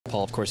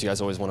Paul, of course, you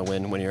guys always want to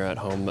win when you're at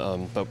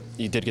home, but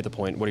you did get the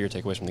point. What are your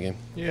takeaways from the game?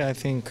 Yeah, I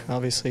think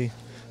obviously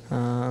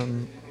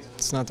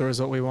it's not the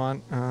result we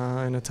want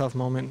in a tough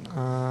moment.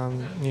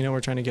 We're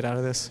trying to get out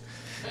of this.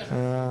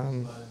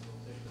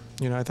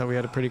 I thought we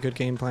had a pretty good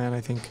game plan.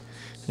 I think,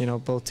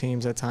 both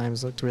teams at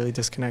times looked really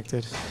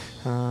disconnected.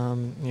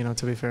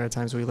 To be fair, at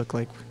times we look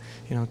like,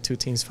 two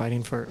teams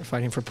fighting for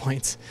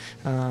points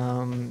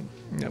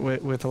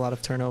with a lot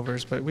of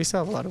turnovers. But we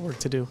still have a lot of work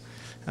to do.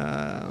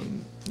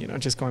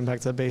 Just going back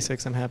to the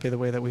basics, I'm happy the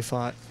way that we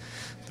fought,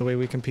 the way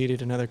we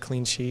competed, another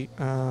clean sheet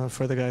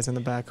for the guys in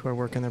the back who are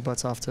working their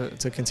butts off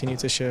to continue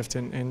to shift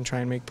and try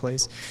and make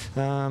plays.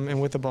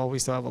 And with the ball, we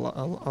still have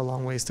a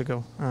long ways to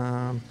go.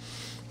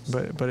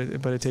 But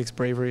it takes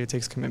bravery, it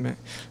takes commitment,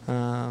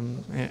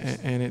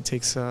 and it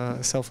takes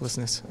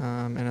selflessness.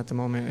 And at the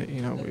moment,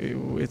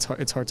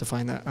 it's hard to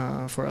find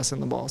that for us in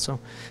the ball. So,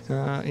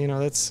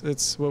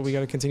 that's what we got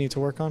to continue to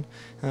work on.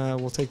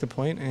 We'll take the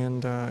point,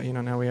 and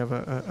now we have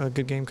a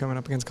good game coming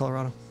up against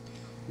Colorado.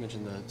 You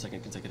mentioned the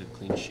second consecutive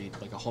clean sheet.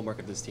 Like a hallmark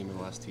of this team in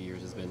the last 2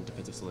 years has been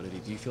defensive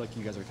solidity. Do you feel like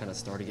you guys are kind of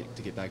starting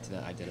to get back to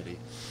that identity?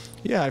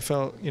 Yeah, I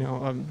felt,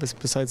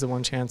 besides the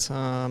one chance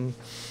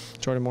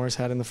Jordan Morris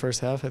had in the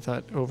first half, I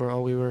thought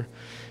overall we were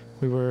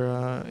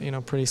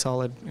pretty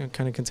solid,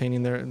 kind of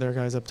containing their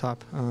guys up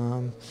top.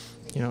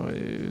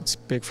 It's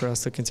big for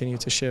us to continue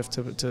to shift,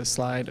 to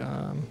slide,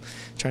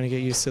 trying to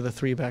get used to the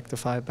 3-back, the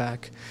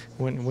 5-back.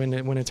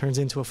 When it turns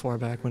into a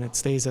 4-back, when it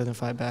stays at a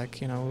 5-back,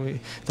 we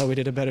thought we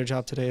did a better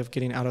job today of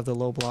getting out of the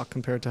low block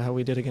compared to how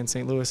we did against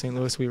St. Louis. St.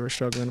 Louis, we were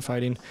struggling,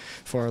 fighting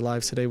for our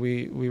lives. Today,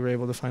 we were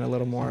able to find a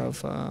little more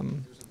of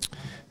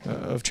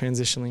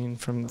transitioning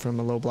from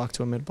a low block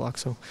to a mid block.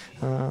 So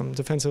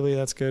defensively,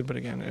 that's good. But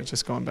again, it's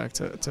just going back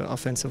to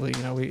offensively.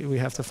 We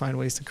have to find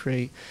ways to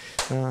create.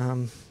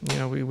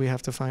 We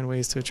have to find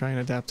ways to try and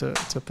adapt to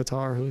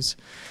Patar,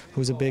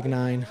 who's a big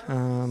 9.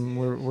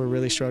 We're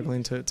really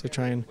struggling to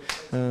try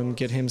and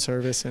get him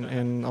service,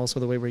 and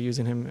also the way we're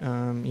using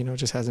him,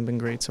 just hasn't been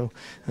great. So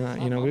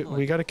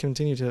we got to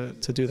continue to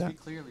do that.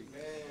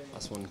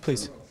 Last one,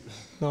 please.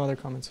 No other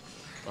comments.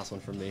 Last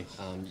one from me.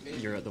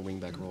 You're at the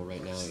wingback role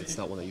right now. It's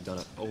not one that you've done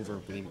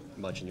overly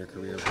much in your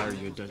career. How are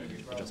you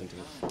adjusting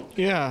to it?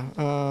 Yeah,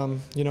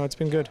 it's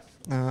been good.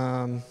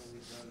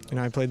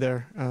 I played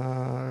there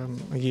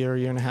a year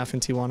and a half in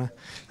Tijuana,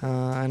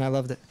 and I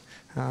loved it.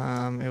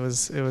 It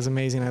was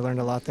amazing. I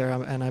learned a lot there,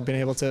 and I've been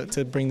able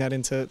to bring that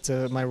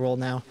into my role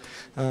now,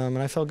 and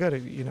I felt good.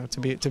 To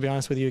be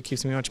honest with you, it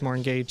keeps me much more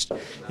engaged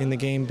in the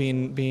game.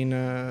 Being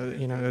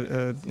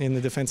in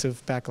the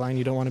defensive back line,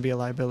 you don't want to be a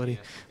liability,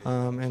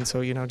 and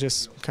so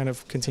just kind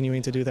of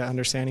continuing to do that,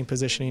 understanding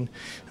positioning,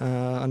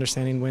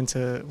 understanding when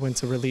to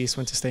release,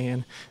 when to stay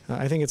in.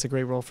 I think it's a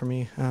great role for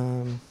me.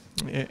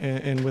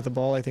 And with the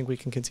ball, I think we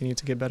can continue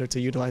to get better to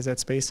utilize that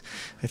space.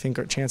 I think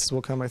our chances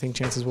will come. I think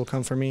chances will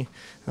come for me,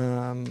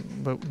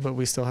 but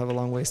we still have a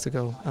long ways to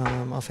go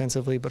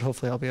offensively. But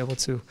hopefully, I'll be able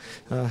to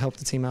help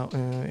the team out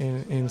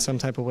in some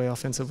type of way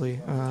offensively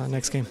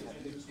next game.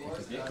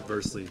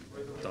 Conversely,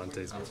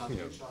 Dante's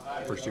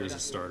first year as a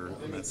starter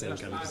in that same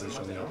kind of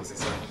position on the opposite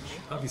side.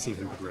 How have you seen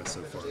him progress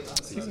so far this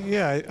season?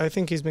 Yeah, I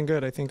think he's been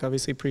good. I think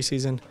obviously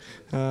preseason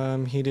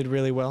he did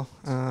really well.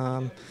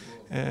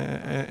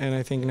 And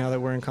I think now that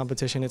we're in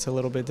competition, it's a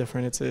little bit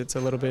different. It's a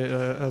little bit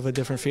of a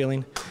different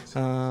feeling.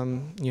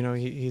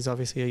 He's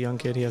obviously a young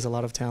kid. He has a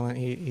lot of talent.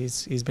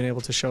 He's been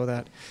able to show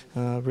that.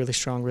 Really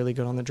strong, really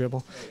good on the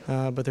dribble.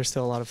 But there's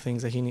still a lot of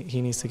things that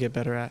he needs to get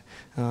better at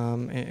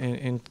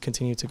and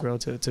continue to grow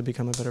to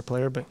become a better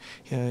player. But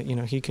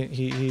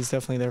he's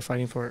definitely there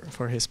fighting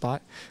for his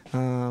spot.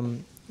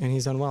 And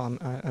he's done well.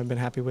 I've been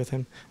happy with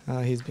him.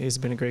 He's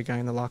been a great guy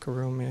in the locker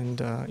room, and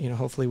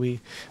hopefully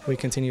we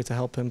continue to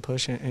help him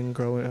push and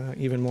grow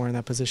even more in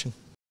that position.